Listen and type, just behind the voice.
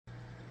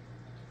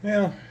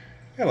Yeah,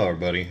 hello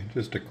everybody.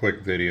 Just a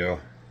quick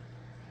video.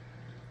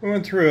 We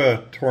went through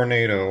a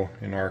tornado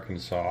in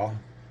Arkansas,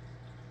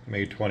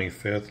 May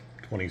 25th,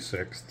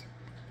 26th,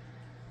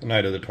 the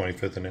night of the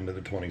 25th and into the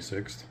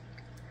 26th.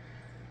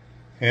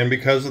 And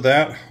because of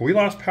that, we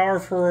lost power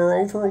for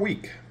over a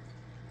week.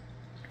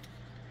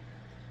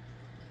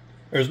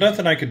 There's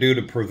nothing I could do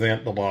to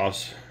prevent the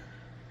loss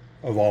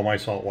of all my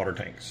saltwater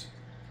tanks.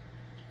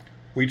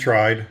 We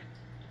tried.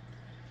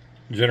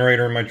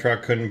 Generator in my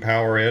truck couldn't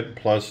power it,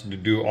 plus to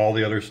do all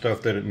the other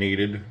stuff that it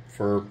needed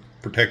for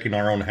protecting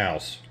our own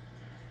house.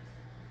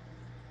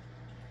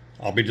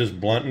 I'll be just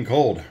blunt and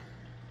cold.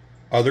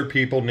 Other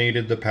people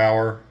needed the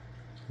power.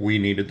 We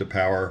needed the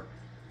power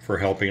for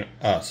helping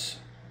us.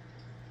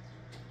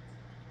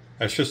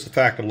 That's just the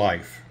fact of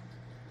life.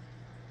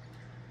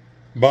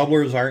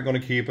 Bubblers aren't going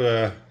to keep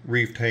a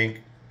reef tank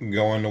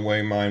going the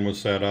way mine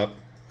was set up.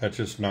 That's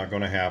just not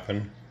going to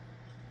happen.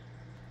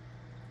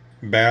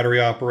 Battery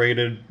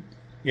operated.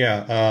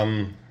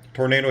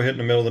 Tornado hit in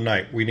the middle of the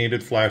night. We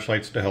needed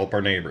flashlights to help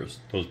our neighbors.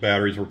 Those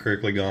batteries were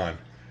quickly gone.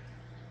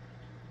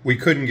 We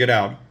couldn't get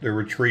out. There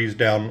were trees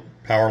down,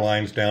 power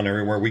lines down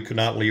everywhere. We could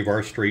not leave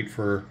our street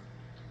for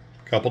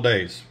a couple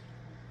days.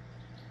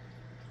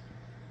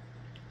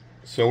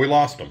 So we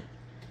lost them.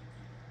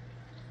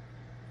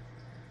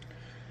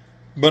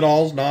 But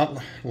all's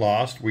not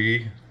lost.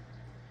 We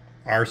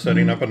are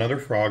setting up another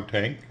frog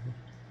tank.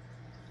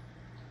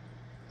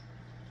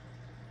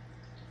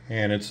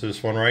 And it's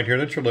this one right here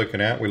that you're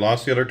looking at. We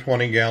lost the other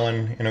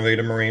 20-gallon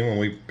Innovative Marine when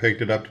we picked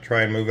it up to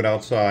try and move it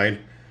outside.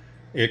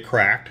 It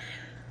cracked.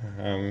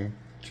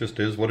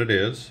 Just is what it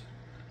is.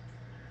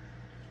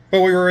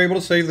 But we were able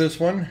to save this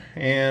one,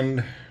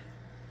 and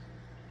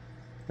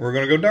we're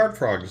going to go dart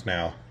frogs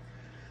now.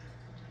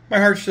 My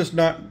heart's just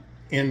not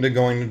into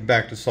going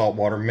back to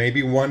saltwater.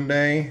 Maybe one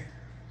day,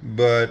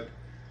 but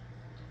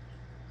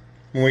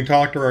when we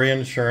talked to our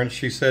insurance,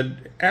 she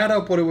said, add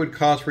up what it would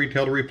cost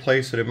retail to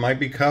replace it. It might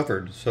be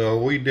covered. So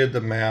we did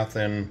the math,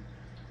 and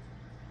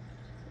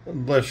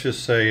let's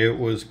just say it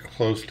was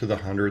close to the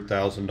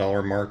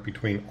 $100,000 mark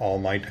between all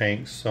my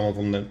tanks, some of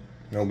them that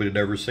nobody had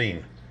ever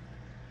seen.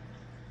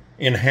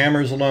 In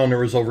hammers alone, there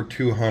was over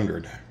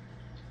 200.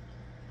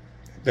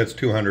 That's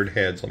 200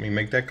 heads. Let me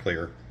make that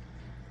clear.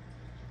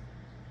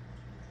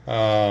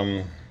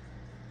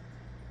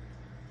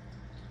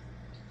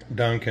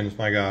 Duncan's,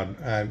 my God,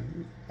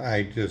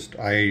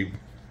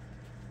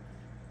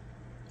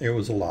 it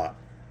was a lot.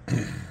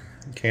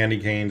 Candy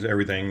canes,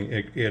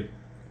 everything.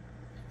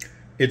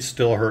 It's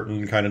still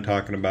hurting kind of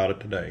talking about it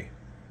today.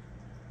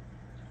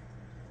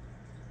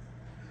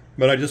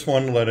 But I just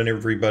wanted to let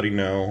everybody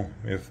know,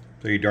 if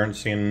they aren't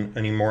seeing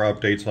any more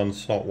updates on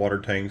saltwater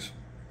tanks,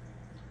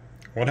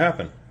 what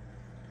happened?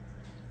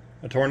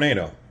 A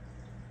tornado.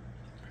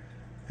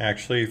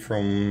 Actually,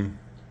 from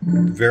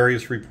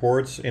various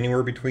reports,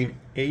 anywhere between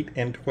 8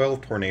 and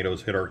 12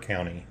 tornadoes hit our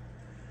county.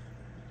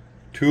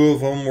 2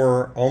 of them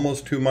were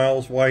almost 2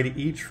 miles wide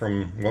each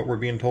from what we're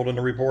being told in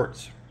the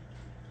reports.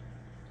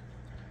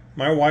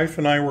 My wife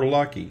and I were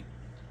lucky.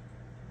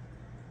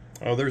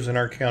 Others in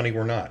our county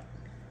were not.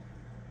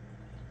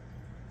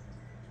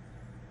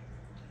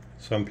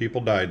 Some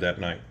people died that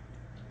night.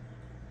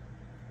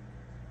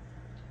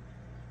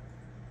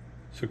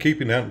 So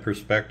keeping that in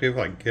perspective,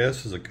 I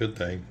guess, is a good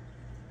thing.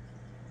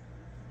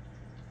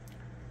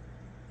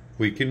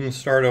 We can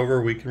start over,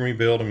 we can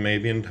rebuild, and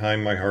maybe in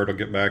time my heart will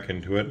get back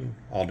into it and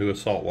I'll do a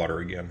saltwater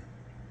again.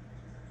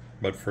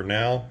 But for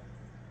now,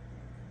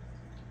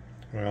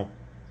 well,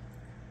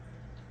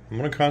 I'm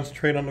going to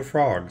concentrate on the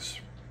frogs.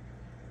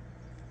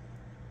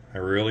 I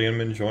really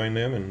am enjoying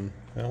them, and,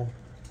 well,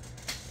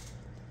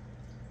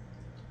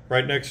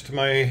 right next to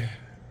my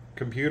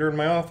computer in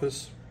my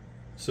office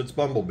sits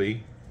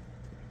Bumblebee.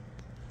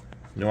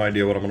 No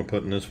idea what I'm going to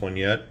put in this one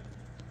yet.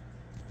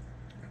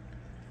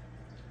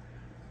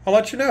 I'll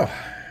let you know.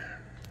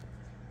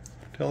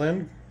 Till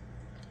then,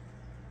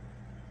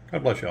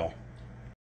 God bless y'all.